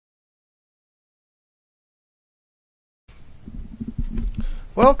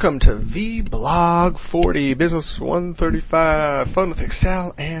Welcome to vblog 40, Business 135, Fun with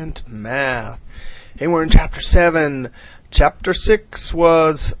Excel and Math. Hey, we're in Chapter 7. Chapter 6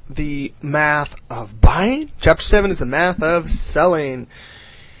 was the math of buying. Chapter 7 is the math of selling.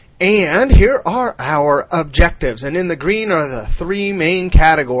 And here are our objectives. And in the green are the three main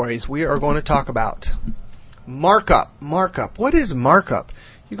categories we are going to talk about. Markup. Markup. What is markup?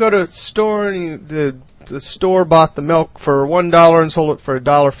 You go to a store and the store bought the milk for $1 and sold it for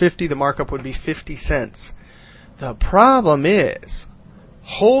 $1.50. The markup would be 50 cents. The problem is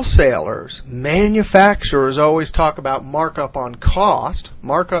wholesalers, manufacturers always talk about markup on cost,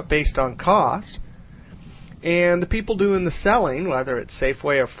 markup based on cost. And the people doing the selling, whether it's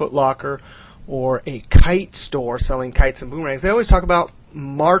Safeway or Foot Locker or a kite store selling kites and boomerangs, they always talk about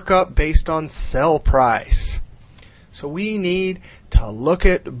markup based on sell price. So we need to look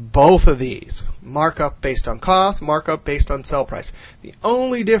at both of these. Markup based on cost, markup based on sell price. The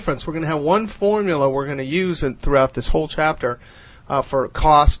only difference, we're going to have one formula we're going to use throughout this whole chapter for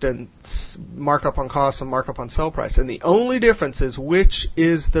cost and markup on cost and markup on sell price. And the only difference is which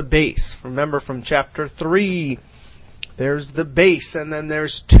is the base. Remember from Chapter 3, there's the base and then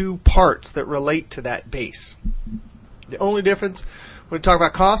there's two parts that relate to that base. The only difference, when we talk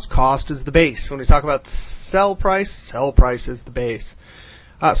about cost, cost is the base. When we talk about sell price is the base.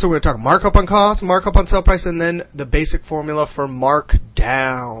 So we're going to talk markup on cost, markup on sell price, and then the basic formula for mark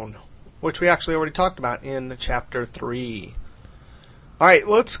down, which we actually already talked about in Chapter 3. All right,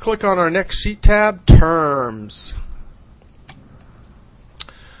 let's click on our next sheet tab, Terms.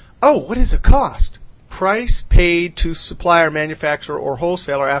 Oh, what is a cost? Price paid to supplier, manufacturer, or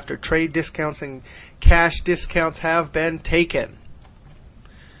wholesaler after trade discounts and cash discounts have been taken.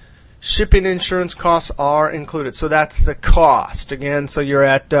 Shipping insurance costs are included. So that's the cost. Again, so you're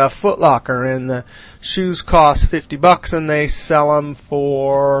at Foot Locker and the shoes cost $50 and they sell them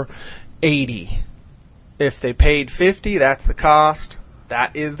for $80. If they paid $50, that's the cost.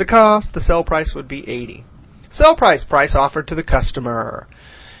 That is the cost. The sell price would be $80. Sell price, price offered to the customer.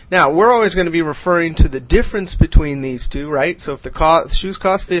 Now, we're always going to be referring to the difference between these two, right? So if the shoes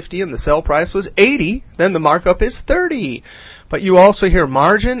cost $50 and the sell price was $80, then the markup is $30. But you also hear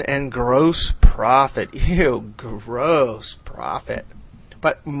margin and gross profit. Ew, gross profit.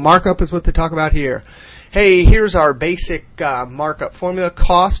 But markup is what they talk about here. Hey, here's our basic markup formula.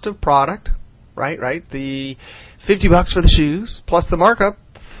 Cost of product, right? The $50 for the shoes plus the markup,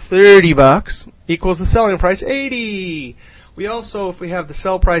 $30, equals the selling price, $80. We also, if we have the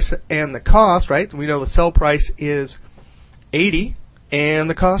sell price and the cost, right, we know the sell price is $80 and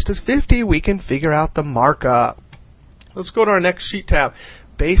the cost is $50, we can figure out the markup. Let's go to our next sheet tab,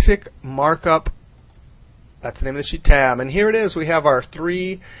 Basic Markup. That's the name of the sheet tab. And here it is. We have our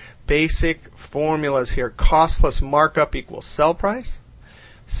three basic formulas here. Cost plus markup equals sell price.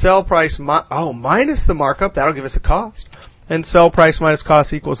 Sell price minus the markup. That'll give us the cost. And sell price minus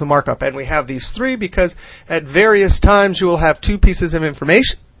cost equals the markup. And we have these three because at various times you will have two pieces of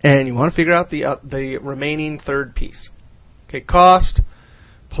information, and you want to figure out the remaining third piece. Okay, cost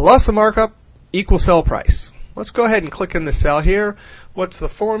plus the markup equals sell price. Let's go ahead and click in the cell here. What's the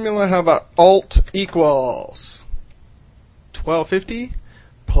formula? How about Alt equals 1250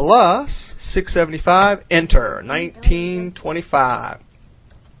 plus 675, enter, 1925.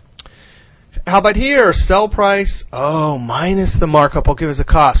 How about here? Sell price, minus the markup will give us a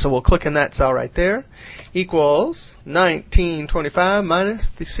cost. So we'll click in that cell right there. Equals 1925 minus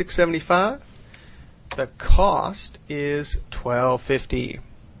the 675. The cost is 1250.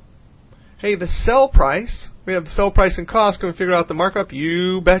 Hey, the sell price, we have the sell price and cost. Can we figure out the markup?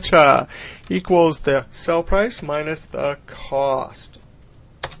 You betcha. Equals the sell price minus the cost.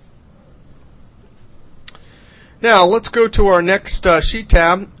 Now, let's go to our next sheet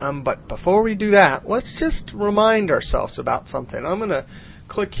tab. But before we do that, let's just remind ourselves about something. I'm going to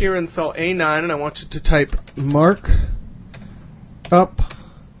click here in cell A9, and I want you to type mark up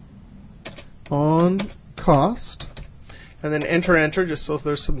on cost. And then enter, just so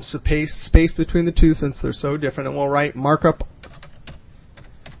there's some space between the two since they're so different. And we'll write markup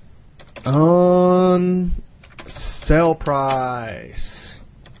on sell price.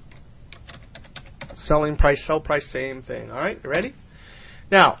 Selling price, sell price, same thing. All right, you ready?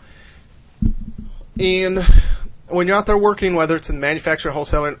 Now, when you're out there working, whether it's in manufacturing,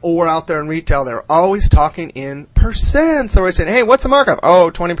 wholesaling, or out there in retail, they're always talking in percents. They're always saying, hey, what's the markup?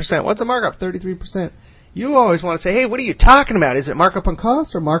 Oh, 20%. What's the markup? 33%. You always want to say, hey, what are you talking about? Is it markup on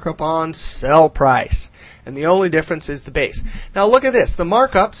cost or markup on sell price? And the only difference is the base. Now look at this. The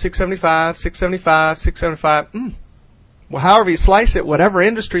markup, 675, 675, 675. Well, however you slice it, whatever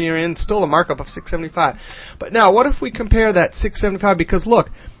industry you're in, still a markup of $6.75. But now, what if we compare that $6.75? Because look,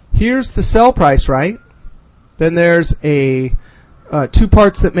 here's the sell price, right? Then there's a two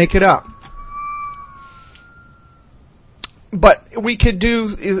parts that make it up. But we could do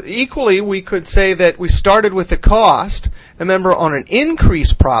equally. We could say that we started with the cost. Remember, on an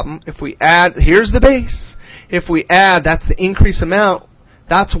increase problem, if we add, here's the base. If we add, that's the increase amount.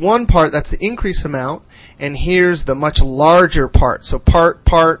 That's one part. That's the increase amount. And here's the much larger part. So part,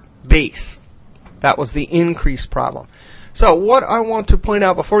 base. That was the increase problem. So what I want to point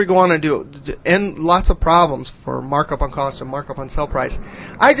out before we go on and end lots of problems for markup on cost and markup on sell price,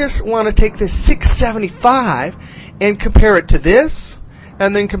 I just want to take this $6.75 and compare it to this,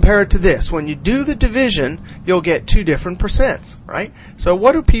 and then compare it to this. When you do the division, you'll get two different percents, right? So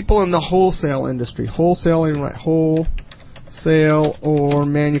what do people in the wholesale industry, wholesale or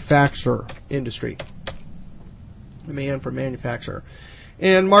manufacturer industry, demand for manufacturer,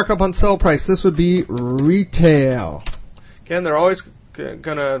 and markup on sell price, this would be retail. Again, they're always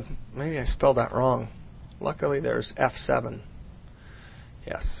gonna, maybe I spelled that wrong. Luckily there's F7.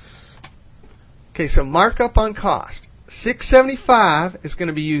 Yes. Okay, so markup on cost. $6.75 is going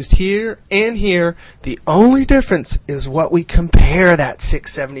to be used here and here. The only difference is what we compare that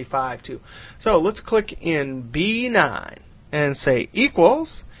 $6.75 to. So let's click in B9 and say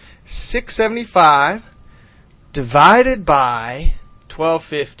equals $6.75 divided by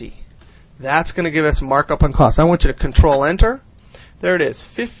 $12.50. That's going to give us markup on cost. I want you to control enter. There it is,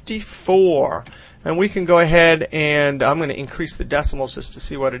 54. And we can go ahead and I'm going to increase the decimals just to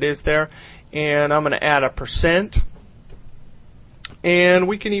see what it is there. And I'm going to add a percent. And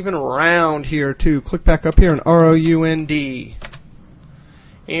we can even round here too. Click back up here and ROUND.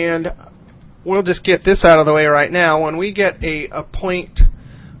 And we'll just get this out of the way right now. When we get a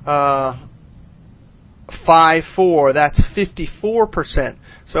 .54, that's 54%.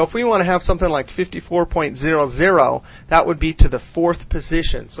 So if we want to have something like 54.00, that would be to the fourth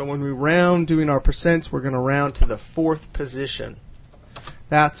position. So when we round doing our percents, we're going to round to the fourth position.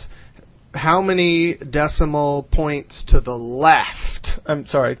 That's how many decimal points to the left. I'm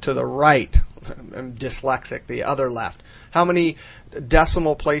sorry, to the right. I'm dyslexic, the other left. How many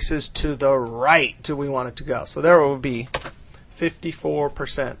decimal places to the right do we want it to go? So there it would be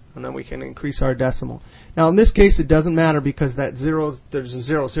 54%, and then we can increase our decimal. Now in this case it doesn't matter because that there's a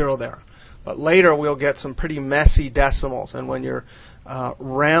 0 there. But later we'll get some pretty messy decimals, and when you're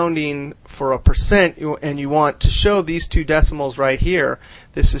rounding for a percent and you want to show these two decimals right here,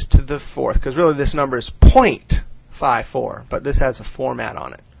 this is to the fourth, because really this number is .54, but this has a format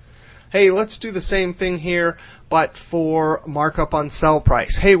on it. Hey, let's do the same thing here, but for markup on sell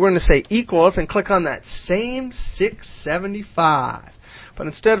price. Hey, we're going to say equals and click on that same $6.75. But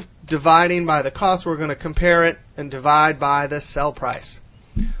instead of dividing by the cost, we're going to compare it and divide by the sell price.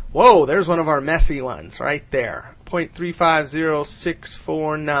 Whoa, there's one of our messy ones right there.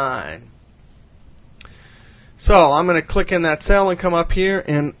 0.350649. So I'm going to click in that cell and come up here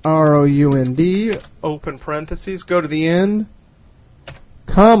and ROUND, open parentheses, go to the end,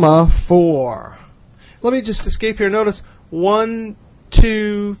 comma 4. Let me just escape here. Notice 1,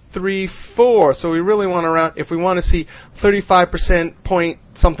 2, 3, 4. So we really want to round. If we want to see 35% point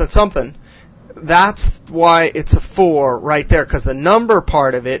something something, that's why it's a 4 right there, because the number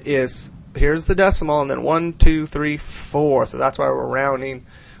part of it is, here's the decimal, and then 1, 2, 3, 4. So that's why we're rounding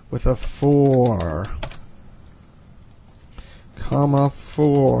with a 4, comma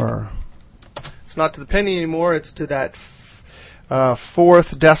 4. It's not to the penny anymore. It's to that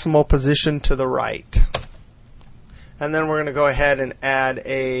fourth decimal position to the right. And then we're going to go ahead and add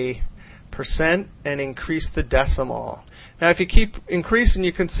a percent and increase the decimal. Now if you keep increasing,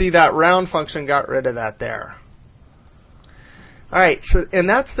 you can see that round function got rid of that there. Alright, so and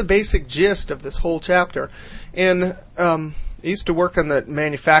that's the basic gist of this whole chapter. And I used to work in the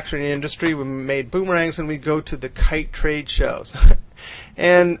manufacturing industry. We made boomerangs and we'd go to the kite trade shows.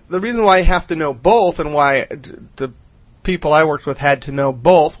 And the reason why you have to know both, and why the people I worked with had to know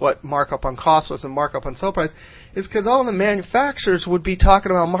both, what markup on cost was and markup on sell price, is because all the manufacturers would be talking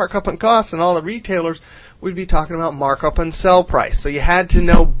about markup on cost and all the retailers would be talking about markup on sell price. So you had to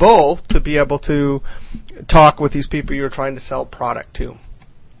know both to be able to talk with these people you were trying to sell product to.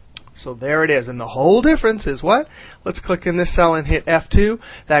 So there it is. And the whole difference is what? Let's click in this cell and hit F2.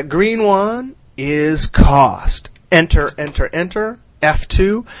 That green one is cost. Enter, enter, enter.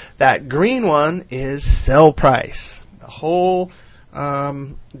 F2. That green one is sell price. The whole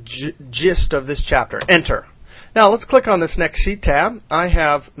gist of this chapter. Enter. Now let's click on this next sheet tab.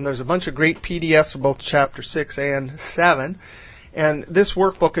 And there's a bunch of great PDFs for both chapter 6 and 7. And this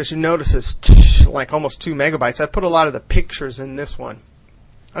workbook, as you notice, is like almost 2 megabytes. I put a lot of the pictures in this one.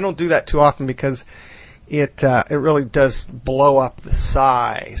 I don't do that too often because it really does blow up the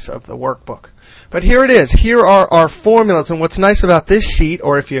size of the workbook. But here it is. Here are our formulas. And what's nice about this sheet,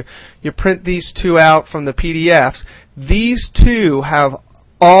 or if you print these two out from the PDFs, these two have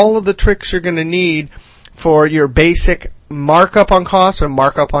all of the tricks you're going to need for your basic markup on cost or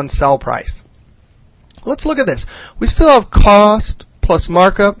markup on sell price. Let's look at this. We still have cost plus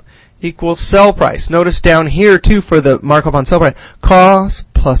markup equals sell price. Notice down here too for the markup on sell price, cost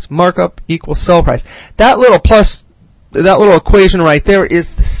plus markup equals sell price. That little equation right there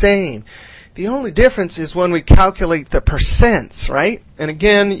is the same. The only difference is when we calculate the percents, right? And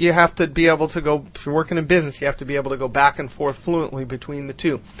again, you have to be able to go, if you're working in business, you have to be able to go back and forth fluently between the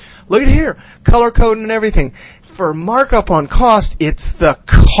two. Look at here, color coding and everything. For markup on cost, it's the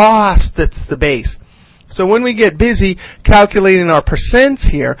cost that's the base. So when we get busy calculating our percents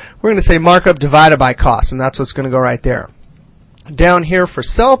here, we're going to say markup divided by cost, and that's what's going to go right there. Down here for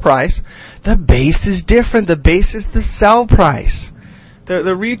sell price, the base is different. The base is the sell price.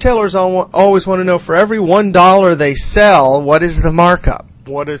 The retailers always want to know for every $1 they sell, what is the markup?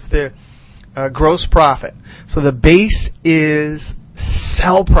 What is the gross profit? So the base is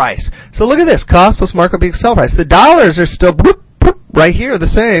sell price. So look at this, cost plus markup equals sell price. The dollars are still right here the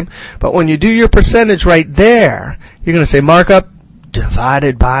same, but when you do your percentage right there, you're going to say markup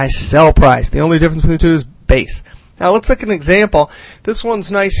divided by sell price. The only difference between the two is base. Now let's look at an example. This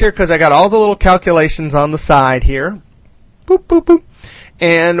one's nice here because I got all the little calculations on the side here. Boop, boop, boop.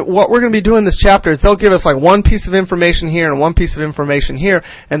 And what we're going to be doing this chapter is they'll give us like one piece of information here and one piece of information here,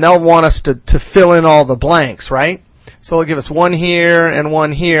 and they'll want us to fill in all the blanks, right? So they'll give us one here, and they'll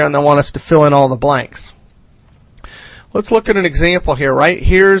want us to fill in all the blanks. Let's look at an example here, right?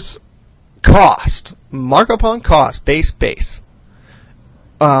 Here's cost. Markup on cost, base.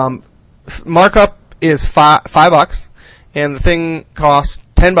 Markup is $5, and the thing costs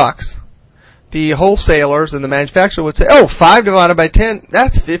 $10. The wholesalers and the manufacturer would say, 5 divided by 10,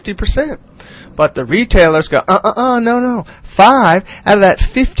 that's 50%. But the retailers go, no. 5 out of that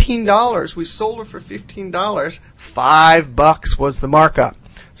 $15, we sold it for $15, $5 was the markup.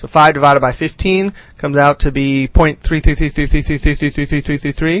 So 5 divided by 15 comes out to be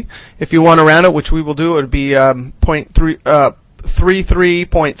 0.3333333333. If you want to round it, which we will do, it would be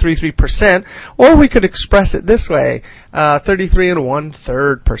 33.33%. Or we could express it this way, 33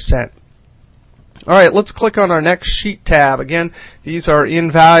 1/3%. All right, let's click on our next sheet tab. Again, these are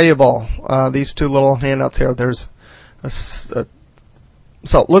invaluable. These two little handouts here.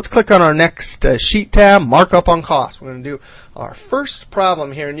 So let's click on our next sheet tab, markup on cost. We're going to do our first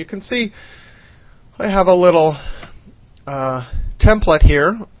problem here, and you can see I have a little template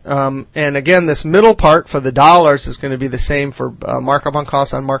here. And again, this middle part for the dollars is going to be the same for markup on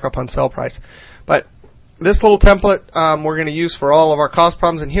cost and markup on sell price. But this little template we're going to use for all of our cost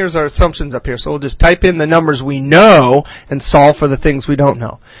problems, and here's our assumptions up here. So we'll just type in the numbers we know and solve for the things we don't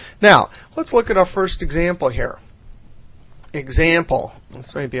know. Now, let's look at our first example here. Example.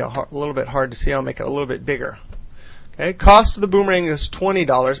 This may be a little bit hard to see. I'll make it a little bit bigger. Okay, cost of the boomerang is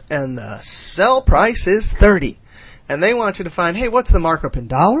 $20, and the sell price is $30. And they want you to find, hey, what's the markup in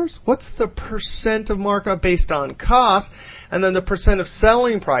dollars? What's the percent of markup based on cost? And then the percent of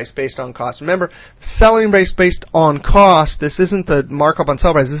selling price based on cost. Remember, selling price based on cost, this isn't the markup on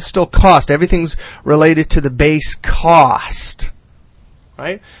sell price. This is still cost. Everything's related to the base cost.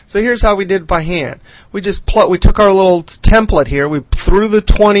 Right? So here's how we did by hand. We took our little template here. We threw the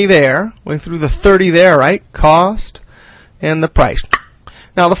 20 there. We threw the 30 there, right? Cost and the price.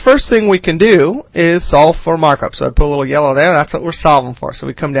 Now, the first thing we can do is solve for markup. So I put a little yellow there. That's what we're solving for. So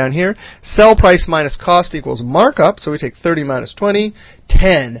we come down here. Sell price minus cost equals markup. So we take 30 minus 20,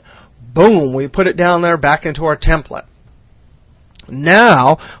 10. Boom. We put it down there back into our template.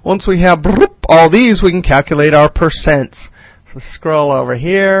 Now, once we have all these, we can calculate our percents. So scroll over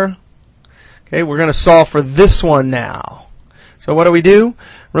here. Okay, we're going to solve for this one now. So what do?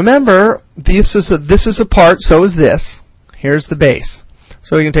 Remember, this is a part, so is this. Here's the base.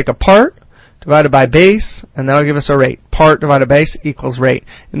 So we can take a part divided by base, and that'll give us a rate. Part divided by base equals rate.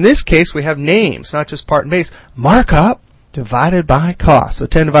 In this case, we have names, not just part and base. Markup divided by cost. So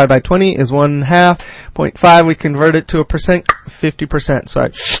 10 divided by 20 is 1/2. 0.5, we convert it to a percent, 50%. So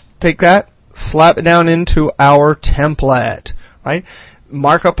I take that, slap it down into our template, right?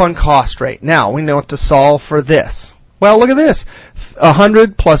 Markup on cost rate. Now, we know what to solve for this. Well, look at this.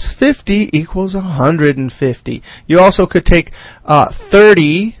 100 plus 50 equals 150. You also could take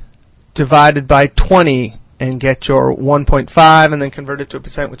 30 divided by 20 and get your 1.5 and then convert it to a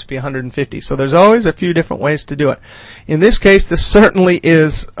percent, which would be 150. So there's always a few different ways to do it. In this case, this certainly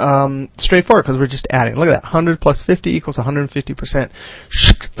is straightforward because we're just adding. Look at that. 100 plus 50 equals 150%.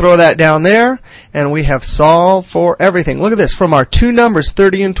 Throw that down there, and we have solved for everything. Look at this. From our two numbers,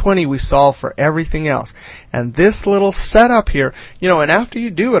 30 and 20, we solve for everything else. And this little setup here, and after you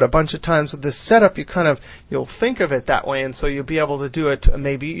do it a bunch of times with this setup, you'll think of it that way, and so you'll be able to do it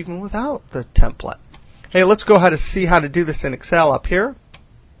maybe even without the template. Hey, let's go ahead and see how to do this in Excel up here.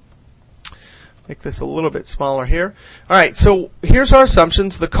 Make this a little bit smaller here. All right, so here's our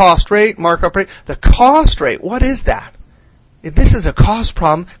assumptions, the cost rate, markup rate. The cost rate, what is that? If this is a cost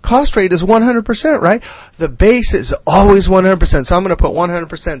problem, cost rate is 100%, right? The base is always 100%, so I'm going to put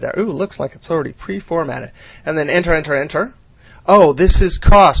 100% there. Ooh, looks like it's already pre-formatted. And then enter, enter, enter. Oh, this is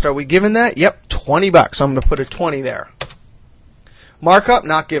cost. Are we given that? Yep, $20. So I'm going to put a 20 there. Markup,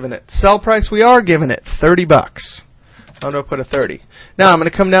 not given it. Sell price, we are given it, $30. I'm going to put a 30. Now I'm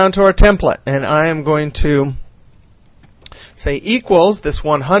going to come down to our template, and I am going to say equals this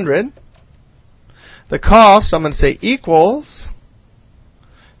 100. The cost, I'm going to say equals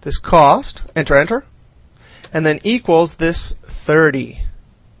this cost, enter, enter, and then equals this 30,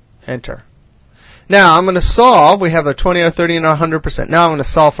 enter. Now I'm going to solve, we have the 20, our 30, and our 100%. Now I'm going to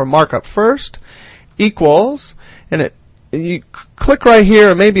solve for markup first, equals, and you click right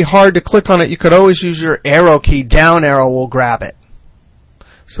here. It may be hard to click on it. You could always use your arrow key. Down arrow will grab it.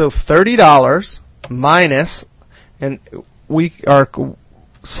 So $30 minus, and our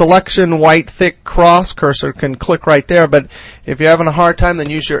selection white thick cross cursor can click right there, but if you're having a hard time, then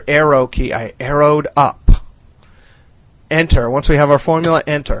use your arrow key. I arrowed up. Enter. Once we have our formula,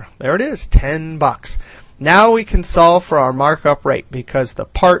 enter. There it is, $10. Now we can solve for our markup rate because the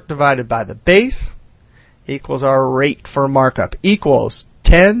part divided by the base equals our rate for markup, equals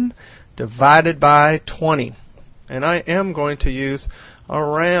 10 divided by 20. And I am going to use a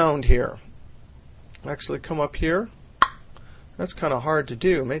round here. Actually come up here. That's kind of hard to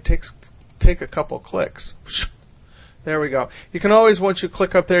do. It may take a couple clicks. There we go. You can always, once you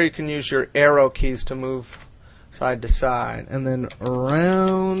click up there, you can use your arrow keys to move side to side. And then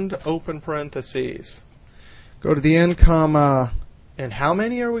round, open parentheses. Go to the end, comma. And how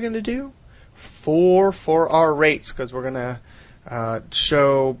many are we going to do? 4 for our rates, because we're going to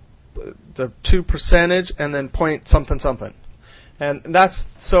show the 2% and then point something something. And that's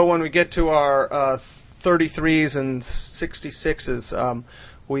so when we get to our 33s and 66s,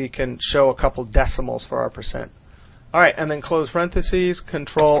 we can show a couple decimals for our percent. All right, and then close parentheses,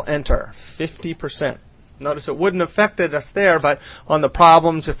 control enter, 50%. Notice it wouldn't have affected us there, but on the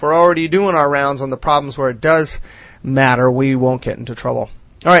problems, if we're already doing our rounds on the problems where it does matter, we won't get into trouble.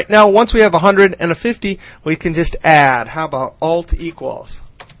 All right, now once we have 100 and a 50, we can just add. How about alt equals?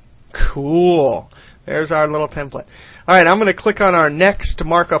 Cool. There's our little template. All right, I'm going to click on our next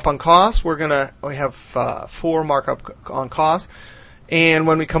markup on cost. We have 4 markup on cost. And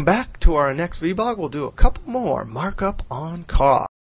when we come back to our next vlog, we'll do a couple more markup on cost.